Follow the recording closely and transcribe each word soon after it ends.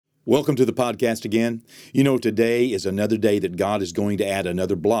Welcome to the podcast again. You know, today is another day that God is going to add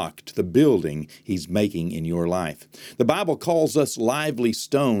another block to the building He's making in your life. The Bible calls us lively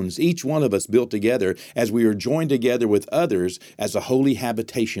stones, each one of us built together as we are joined together with others as a holy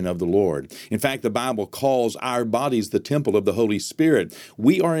habitation of the Lord. In fact, the Bible calls our bodies the temple of the Holy Spirit.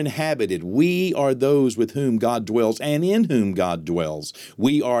 We are inhabited. We are those with whom God dwells and in whom God dwells.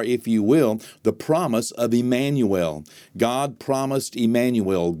 We are, if you will, the promise of Emmanuel. God promised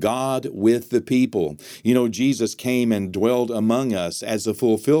Emmanuel, God with the people. You know, Jesus came and dwelled among us as a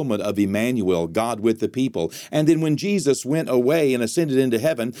fulfillment of Emmanuel, God with the people. And then when Jesus went away and ascended into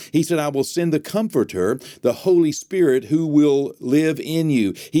heaven, He said, I will send the Comforter, the Holy Spirit, who will live in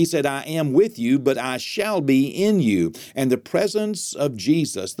you. He said, I am with you, but I shall be in you. And the presence of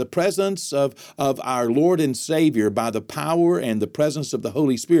Jesus, the presence of our Lord and Savior by the power and the presence of the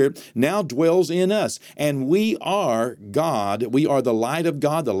Holy Spirit now dwells in us. And we are God. We are the light of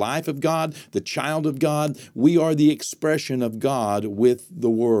God, the life of God, the child of God. We are the expression of God with the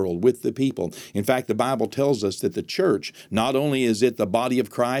world, with the people. In fact, the Bible tells us that the church, not only is it the body of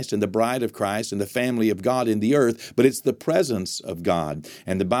Christ and the bride of Christ and the family of God in the earth, but it's the presence of God.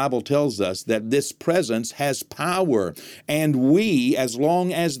 And the Bible tells us that this presence has power. And we, as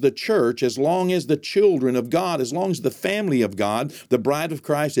long as the church, as long as the children of God, as long as the family of God, the bride of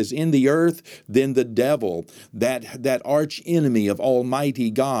Christ is in the earth, then the devil, that arch enemy of Almighty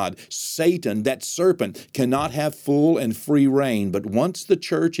God, Satan, that serpent, cannot have full and free reign. But once the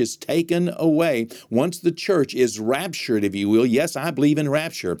church is taken away, once the church is raptured, if you will, yes, I believe in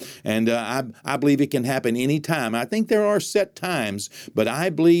rapture, and I believe it can happen anytime. I think there are set times, but I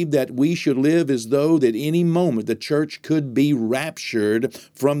believe that we should live as though that any moment the church could be raptured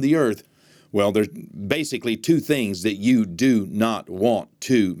from the earth. Well, there's basically two things that you do not want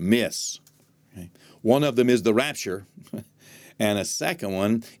to miss. Okay? One of them is the rapture. And a second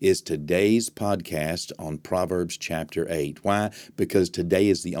one is today's podcast on Proverbs chapter 8. Why? Because today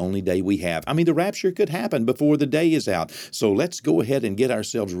is the only day we have. I mean, the rapture could happen before the day is out. So let's go ahead and get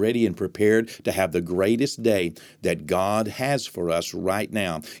ourselves ready and prepared to have the greatest day that God has for us right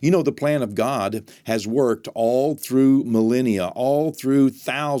now. You know, the plan of God has worked all through millennia, all through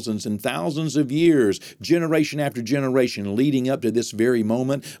thousands and thousands of years, generation after generation, leading up to this very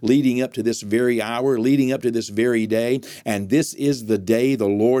moment, leading up to this very hour, leading up to this very day. And this is the day the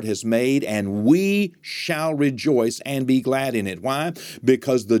Lord has made, and we shall rejoice and be glad in it. Why?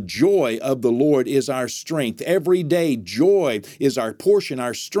 Because the joy of the Lord is our strength. Every day, joy is our portion,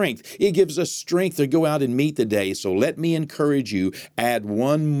 our strength. It gives us strength to go out and meet the day. So let me encourage you, add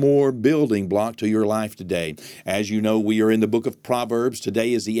one more building block to your life today. As you know, we are in the book of Proverbs.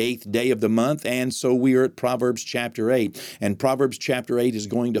 Today is the 8th day of the month, and so we are at Proverbs chapter 8. And Proverbs chapter 8 is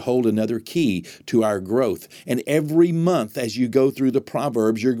going to hold another key to our growth. And every month, as you go through the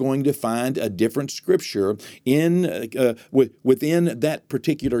Proverbs, you're going to find a different scripture within that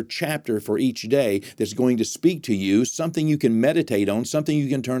particular chapter for each day that's going to speak to you, something you can meditate on, something you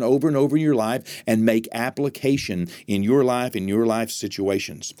can turn over and over in your life and make application in your life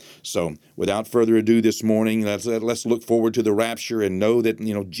situations. So, without further ado this morning, let's look forward to the rapture and know that,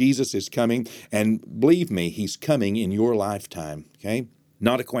 Jesus is coming, and believe me, He's coming in your lifetime, okay?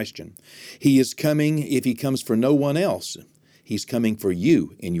 Not a question. He is coming if He comes for no one else. He's coming for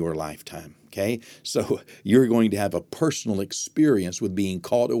you in your lifetime, okay? So you're going to have a personal experience with being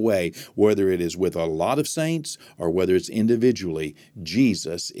caught away, whether it is with a lot of saints or whether it's individually.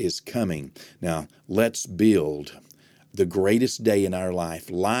 Jesus is coming. Now, let's build the greatest day in our life,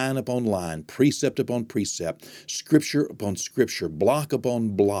 line upon line, precept upon precept, scripture upon scripture, block upon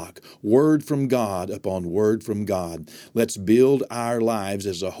block, word from God upon word from God. Let's build our lives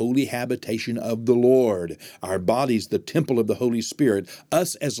as a holy habitation of the Lord, our bodies the temple of the Holy Spirit,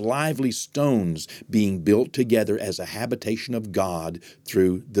 us as lively stones being built together as a habitation of God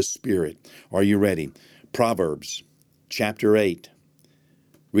through the Spirit. Are you ready? Proverbs chapter 8,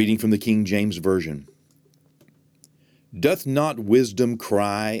 reading from the King James Version. Doth not wisdom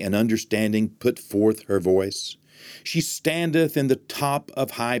cry, and understanding put forth her voice? She standeth in the top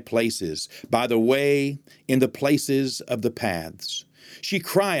of high places, by the way, in the places of the paths. She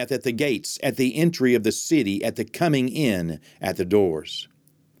crieth at the gates, at the entry of the city, at the coming in at the doors.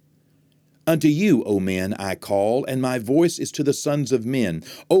 Unto you, O men, I call, and my voice is to the sons of men.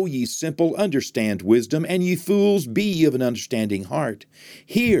 O ye simple, understand wisdom, and ye fools, be ye of an understanding heart.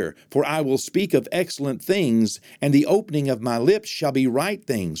 Hear, for I will speak of excellent things, and the opening of my lips shall be right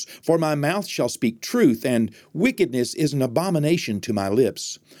things. For my mouth shall speak truth, and wickedness is an abomination to my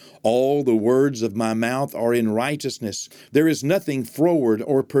lips. All the words of my mouth are in righteousness. There is nothing froward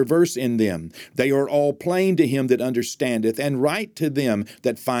or perverse in them. They are all plain to him that understandeth, and right to them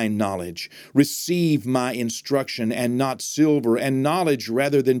that find knowledge. Receive my instruction, and not silver, and knowledge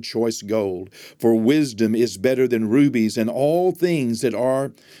rather than choice gold. For wisdom is better than rubies, and all things that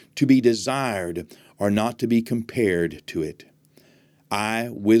are to be desired are not to be compared to it. I,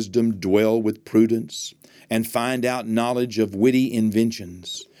 wisdom, dwell with prudence, and find out knowledge of witty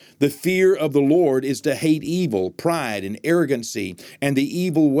inventions. The fear of the Lord is to hate evil, pride, and arrogancy, and the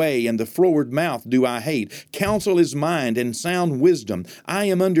evil way and the froward mouth do I hate. Counsel is mind and sound wisdom. I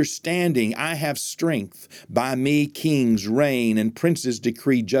am understanding, I have strength. By me kings reign and princes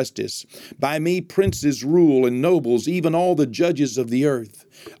decree justice. By me princes rule and nobles, even all the judges of the earth.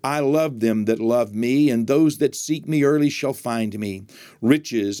 I love them that love me, and those that seek me early shall find me.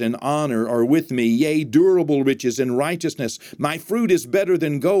 Riches and honor are with me, yea, durable riches and righteousness. My fruit is better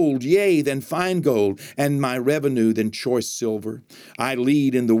than gold, yea, than fine gold, and my revenue than choice silver. I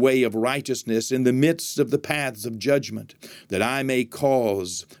lead in the way of righteousness, in the midst of the paths of judgment, that I may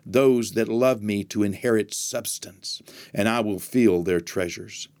cause those that love me to inherit substance, and I will fill their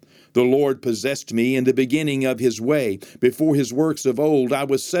treasures. The Lord possessed me in the beginning of his way. Before his works of old, I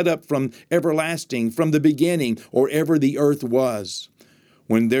was set up from everlasting, from the beginning, or ever the earth was.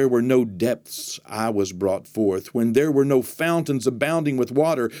 When there were no depths, I was brought forth. When there were no fountains abounding with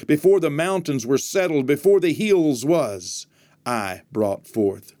water, before the mountains were settled, before the hills was, I brought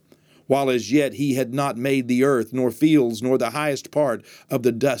forth. While as yet he had not made the earth, nor fields, nor the highest part of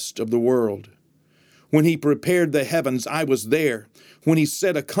the dust of the world. When he prepared the heavens, I was there. When he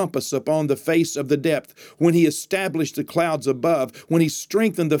set a compass upon the face of the depth, when he established the clouds above, when he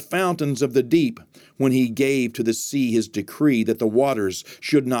strengthened the fountains of the deep, when he gave to the sea his decree that the waters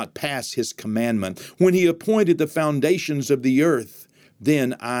should not pass his commandment, when he appointed the foundations of the earth,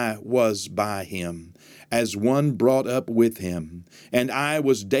 then I was by him, as one brought up with him. And I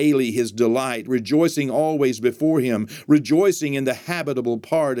was daily his delight, rejoicing always before him, rejoicing in the habitable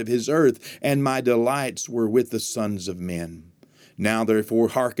part of his earth, and my delights were with the sons of men. Now therefore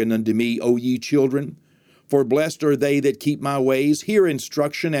hearken unto me, O ye children, for blessed are they that keep my ways. Hear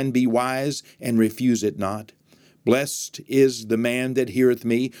instruction, and be wise, and refuse it not. Blessed is the man that heareth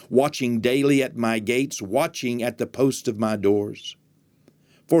me, watching daily at my gates, watching at the post of my doors.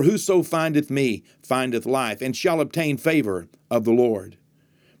 For whoso findeth me findeth life, and shall obtain favor of the Lord.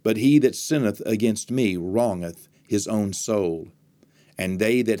 But he that sinneth against me wrongeth his own soul, and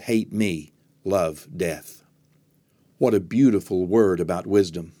they that hate me love death. What a beautiful word about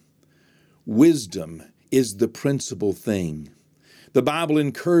wisdom. Wisdom is the principal thing. The Bible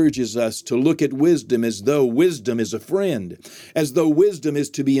encourages us to look at wisdom as though wisdom is a friend, as though wisdom is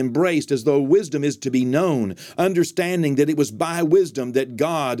to be embraced, as though wisdom is to be known, understanding that it was by wisdom that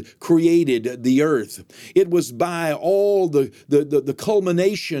God created the earth. It was by all the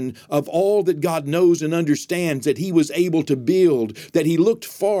culmination of all that God knows and understands that he was able to build, that he looked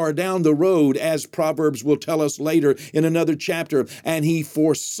far down the road, as Proverbs will tell us later in another chapter, and he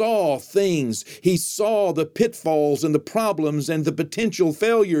foresaw things. He saw the pitfalls and the problems and the potential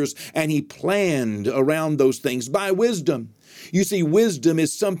failures, and he planned around those things by wisdom. You see, wisdom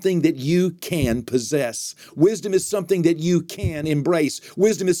is something that you can possess. Wisdom is something that you can embrace.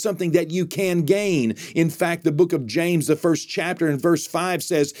 Wisdom is something that you can gain. In fact, the book of James, the first chapter in verse 5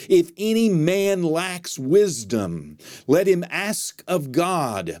 says, if any man lacks wisdom, let him ask of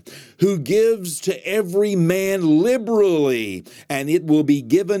God, who gives to every man liberally, and it will be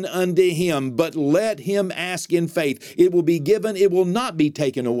given unto him. But let him ask in faith. It will be given, it will not be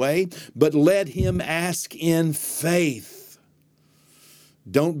taken away, but let him ask in faith.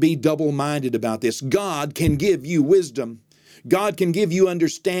 Don't be double-minded about this. God can give you wisdom. God can give you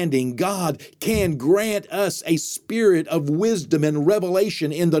understanding. God can grant us a spirit of wisdom and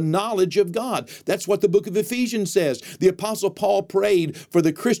revelation in the knowledge of God. That's what the book of Ephesians says. The Apostle Paul prayed for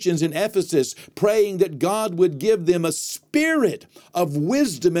the Christians in Ephesus, praying that God would give them a spirit of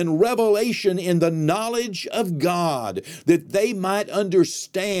wisdom and revelation in the knowledge of God, that they might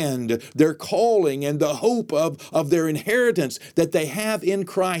understand their calling and the hope of their inheritance that they have in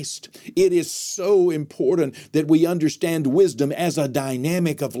Christ. It is so important that we understand wisdom as a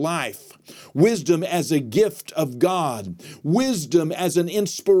dynamic of life, wisdom as a gift of God, wisdom as an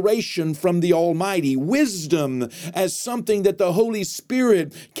inspiration from the Almighty, wisdom as something that the Holy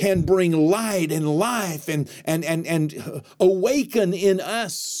Spirit can bring light and life and awaken in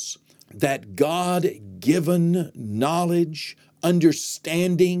us, that God-given knowledge,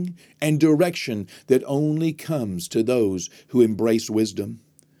 understanding, and direction that only comes to those who embrace wisdom.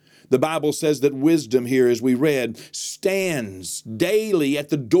 The Bible says that wisdom here, as we read, stands daily at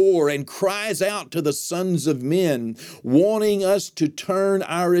the door and cries out to the sons of men, wanting us to turn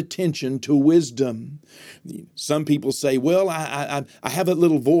our attention to wisdom. Some people say, well, I have a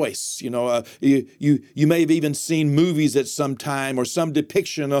little voice. You may have even seen movies at some time or some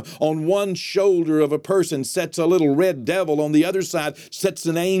depiction on one shoulder of a person sets a little red devil, on the other side sets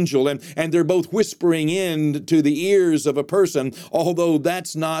an angel, and they're both whispering in to the ears of a person, although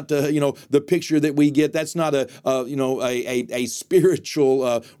that's not the picture that we get. That's not a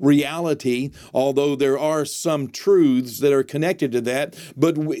spiritual reality, although there are some truths that are connected to that.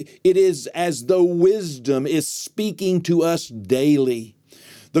 But it is as though wisdom is speaking to us daily.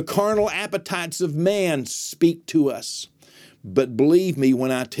 The carnal appetites of man speak to us. But believe me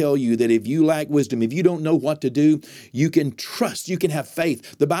when I tell you that if you lack wisdom, if you don't know what to do, you can trust, you can have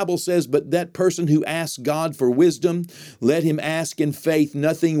faith. The Bible says, but that person who asks God for wisdom, let him ask in faith,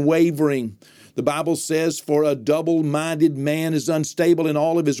 nothing wavering. The Bible says, for a double-minded man is unstable in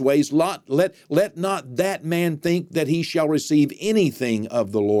all of his ways. Let not that man think that he shall receive anything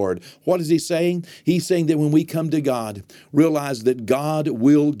of the Lord. What is he saying? He's saying that when we come to God, realize that God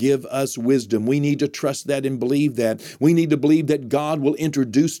will give us wisdom. We need to trust that and believe that. We need to believe that God will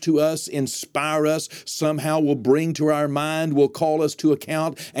introduce to us, inspire us, somehow will bring to our mind, will call us to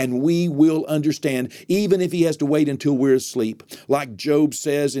account, and we will understand, even if he has to wait until we're asleep. Like Job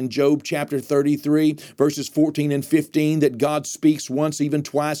says in Job chapter 33, verses 14 and 15, that God speaks once, even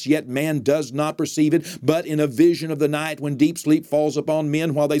twice, yet man does not perceive it. But in a vision of the night, when deep sleep falls upon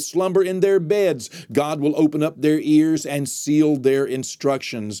men while they slumber in their beds, God will open up their ears and seal their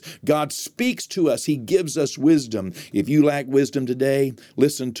instructions. God speaks to us. He gives us wisdom. If you lack wisdom today,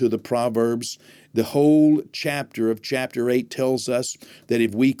 listen to the Proverbs. The whole chapter of chapter 8 tells us that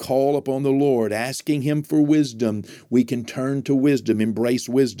if we call upon the Lord, asking Him for wisdom, we can turn to wisdom, embrace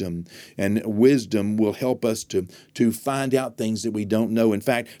wisdom, and wisdom will help us to find out things that we don't know. In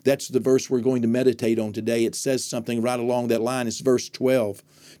fact, that's the verse we're going to meditate on today. It says something right along that line. It's verse 12.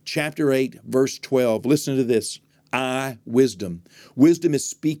 Chapter 8, verse 12. Listen to this. Wisdom. Wisdom is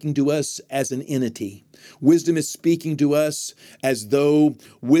speaking to us as an entity. Wisdom is speaking to us as though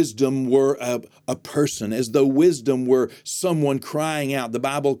wisdom were a person, as though wisdom were someone crying out. The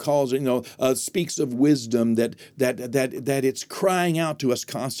Bible calls it, speaks of wisdom that it's crying out to us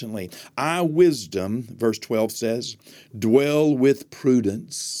constantly. Wisdom, verse 12 says, dwell with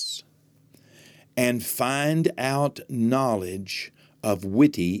prudence and find out knowledge of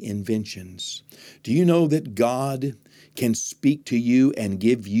witty inventions. Do you know that God can speak to you and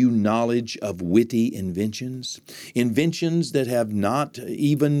give you knowledge of witty inventions? Inventions that have not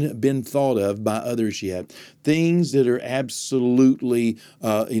even been thought of by others yet. Things that are absolutely,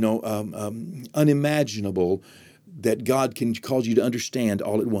 unimaginable, that God can cause you to understand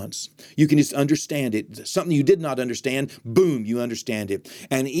all at once. You can just understand it. Something you did not understand, boom, you understand it.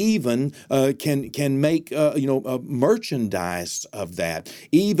 And even can make merchandise of that.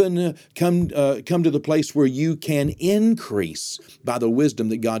 Even come to the place where you can increase by the wisdom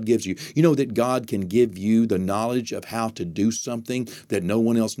that God gives you. You know that God can give you the knowledge of how to do something that no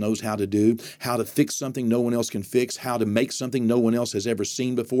one else knows how to do, how to fix something no one else can fix, how to make something no one else has ever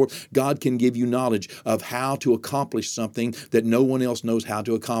seen before. God can give you knowledge of how to accomplish something that no one else knows how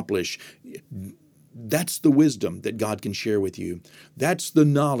to accomplish. That's the wisdom that God can share with you. That's the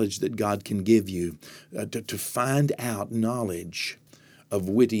knowledge that God can give you to find out knowledge of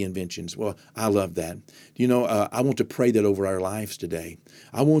witty inventions. Well, I love that. I want to pray that over our lives today.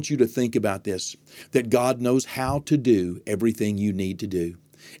 I want you to think about this, that God knows how to do everything you need to do.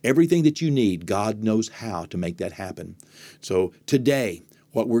 Everything that you need, God knows how to make that happen. So today,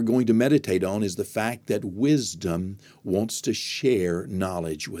 what we're going to meditate on is the fact that wisdom wants to share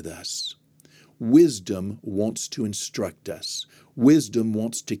knowledge with us. Wisdom wants to instruct us. Wisdom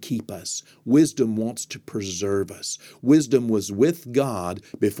wants to keep us. Wisdom wants to preserve us. Wisdom was with God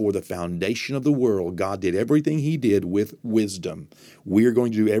before the foundation of the world. God did everything He did with wisdom. We're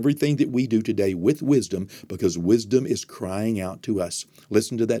going to do everything that we do today with wisdom because wisdom is crying out to us.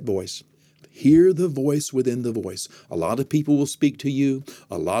 Listen to that voice. Hear the voice within the voice. A lot of people will speak to you.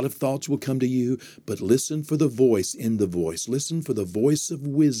 A lot of thoughts will come to you. But listen for the voice in the voice. Listen for the voice of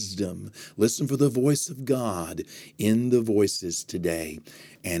wisdom. Listen for the voice of God in the voices today.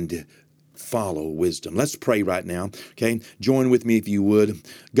 And follow wisdom. Let's pray right now, okay? Join with me if you would.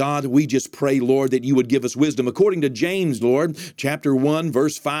 God, we just pray, Lord, that you would give us wisdom. According to James, Lord, chapter 1,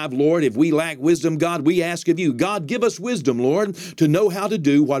 verse 5, Lord, if we lack wisdom, God, we ask of you. God, give us wisdom, Lord, to know how to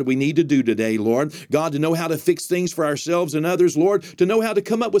do what we need to do today, Lord. God, to know how to fix things for ourselves and others, Lord, to know how to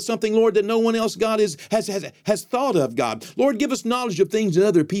come up with something, Lord, that no one else, God, has thought of, God. Lord, give us knowledge of things that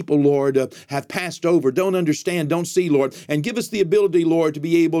other people, Lord, have passed over, don't understand, don't see, Lord, and give us the ability, Lord, to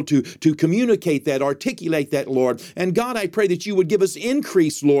be able to communicate that, articulate that, Lord. And God, I pray that you would give us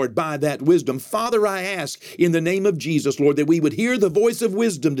increase, Lord, by that wisdom. Father, I ask in the name of Jesus, Lord, that we would hear the voice of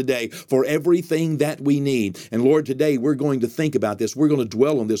wisdom today for everything that we need. And Lord, today we're going to think about this. We're going to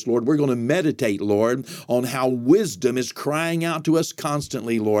dwell on this, Lord. We're going to meditate, Lord, on how wisdom is crying out to us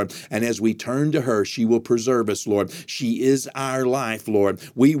constantly, Lord. And as we turn to her, she will preserve us, Lord. She is our life, Lord.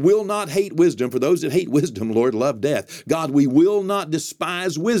 We will not hate wisdom. For those that hate wisdom, Lord, love death. God, we will not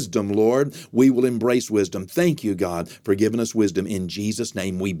despise wisdom, Lord. We will embrace wisdom. Thank you, God, for giving us wisdom. In Jesus'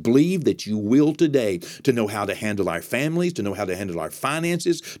 name, we believe that you will today to know how to handle our families, to know how to handle our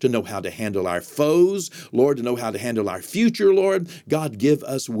finances, to know how to handle our foes, Lord, to know how to handle our future, Lord. God, give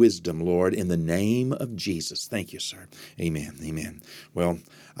us wisdom, Lord, in the name of Jesus. Thank you, sir. Amen. Amen. Well,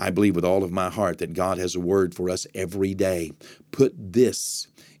 I believe with all of my heart that God has a word for us every day. Put this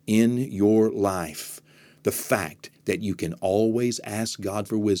in your life, the fact that you can always ask God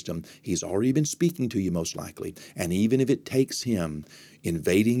for wisdom. He's already been speaking to you most likely. And even if it takes him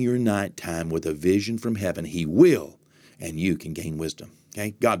invading your nighttime with a vision from heaven, he will, and you can gain wisdom.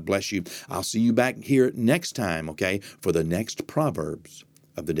 Okay? God bless you. I'll see you back here next time, okay, for the next Proverbs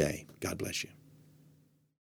of the day. God bless you.